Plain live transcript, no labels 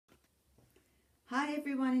Hi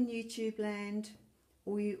everyone in YouTube land,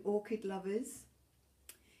 all you orchid lovers.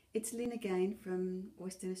 It's Lynn again from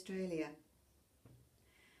Western Australia.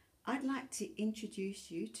 I'd like to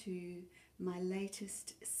introduce you to my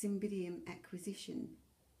latest Cymbidium acquisition.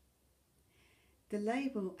 The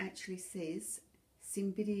label actually says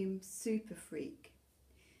Cymbidium Super Freak,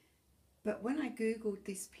 but when I googled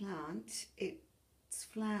this plant, its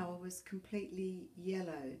flower was completely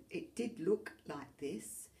yellow. It did look like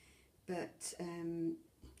this, but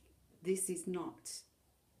this is not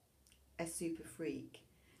a super freak.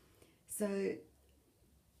 So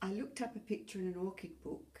I looked up a picture in an orchid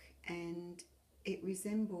book and it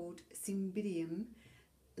resembled Cymbidium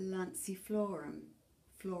lancifolium,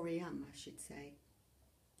 florium I should say.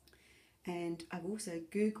 And I've also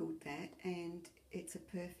googled that and it's a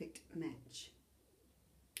perfect match.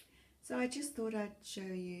 So I just thought I'd show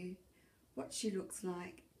you what she looks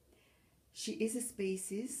like. She is a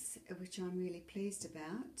species, which I'm really pleased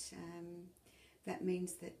about. That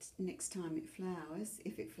means that next time it flowers,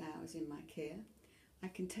 if it flowers in my care, I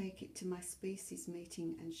can take it to my species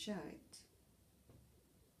meeting and show it.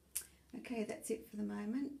 Okay, that's it for the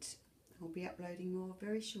moment. I'll be uploading more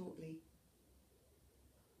very shortly.